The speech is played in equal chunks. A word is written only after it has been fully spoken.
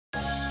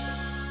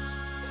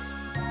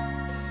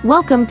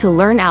Welcome to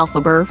Learn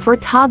Alphabet for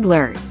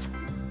Toddlers.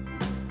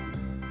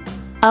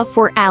 A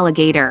for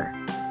alligator.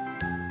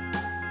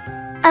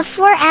 A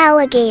for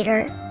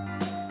alligator.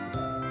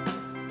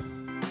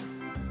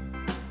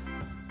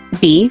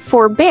 B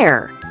for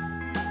bear.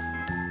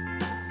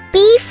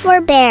 B for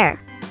bear.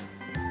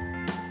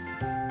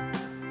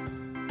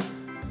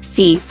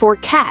 C for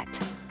cat.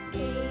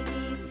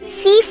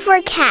 C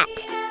for cat.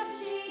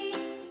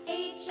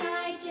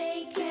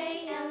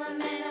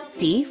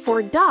 D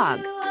for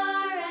dog.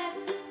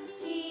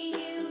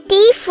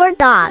 D for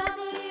dog.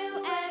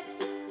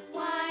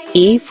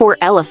 E for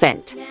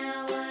elephant.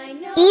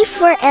 E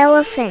for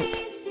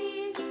elephant.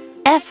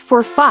 F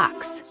for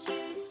fox.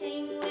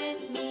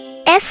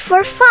 F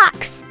for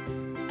fox.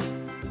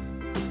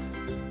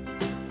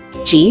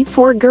 G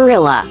for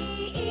gorilla.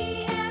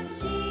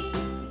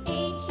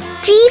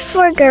 G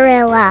for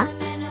gorilla.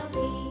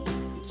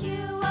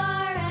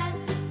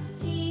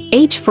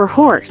 H for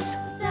horse.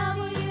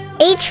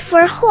 H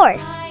for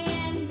horse.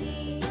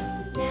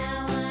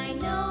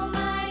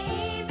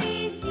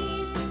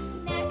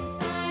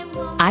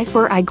 I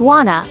for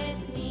iguana.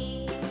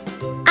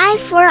 I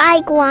for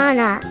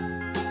iguana.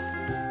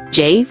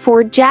 J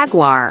for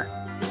jaguar.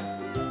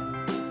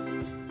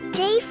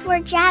 J for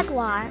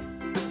jaguar.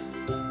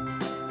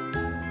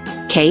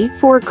 K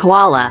for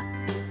koala.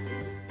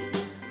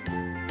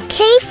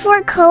 K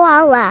for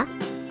koala.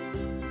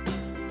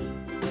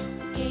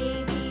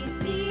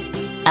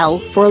 L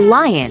for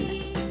lion.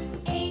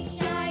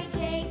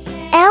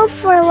 L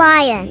for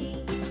lion.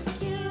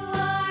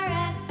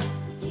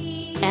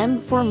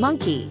 M for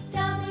monkey.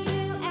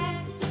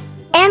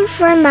 M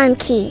for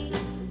monkey.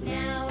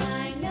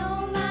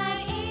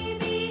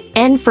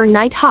 N for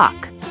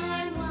nighthawk.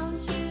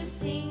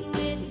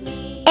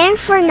 N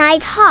for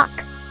nighthawk.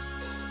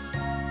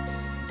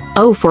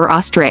 O for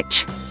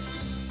ostrich.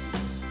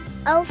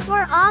 O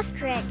for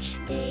ostrich.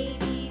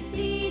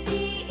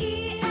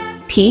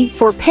 P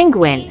for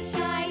penguin.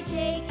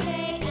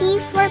 P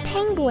for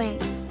penguin.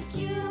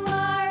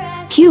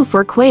 Q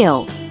for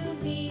quail.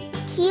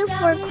 Q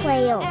for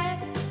quail.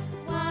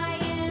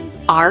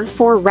 R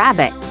for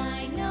rabbit.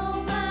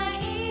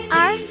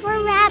 R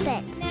for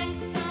rabbit.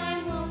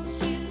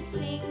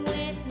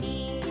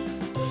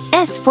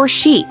 S for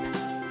sheep.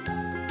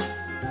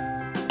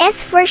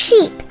 S for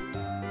sheep.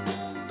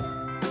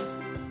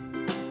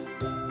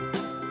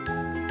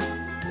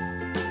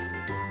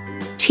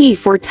 T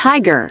for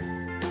tiger.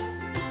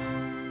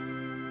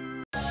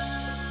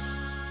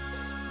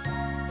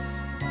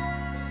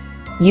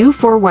 U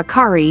for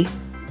wakari.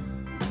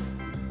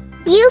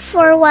 U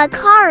for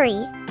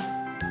wakari.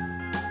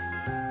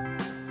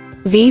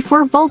 V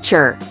for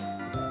vulture.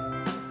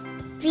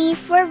 V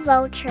for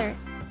vulture.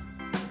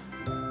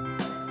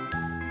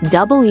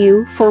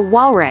 W for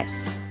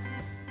walrus.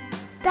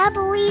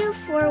 W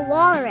for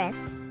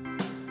walrus.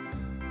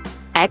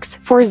 X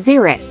for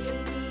xerus.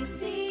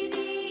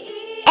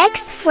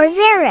 X for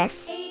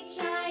xerus.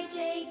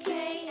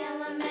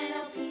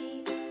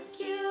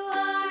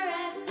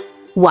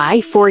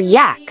 Y for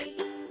yak.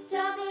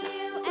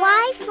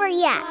 Y for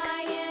yak.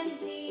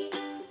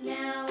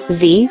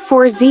 Z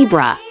for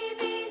zebra.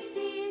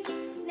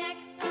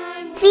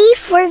 Z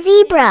for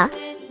zebra.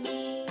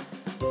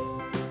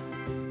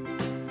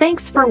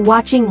 Thanks for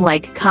watching.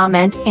 Like,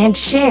 comment, and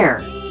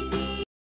share.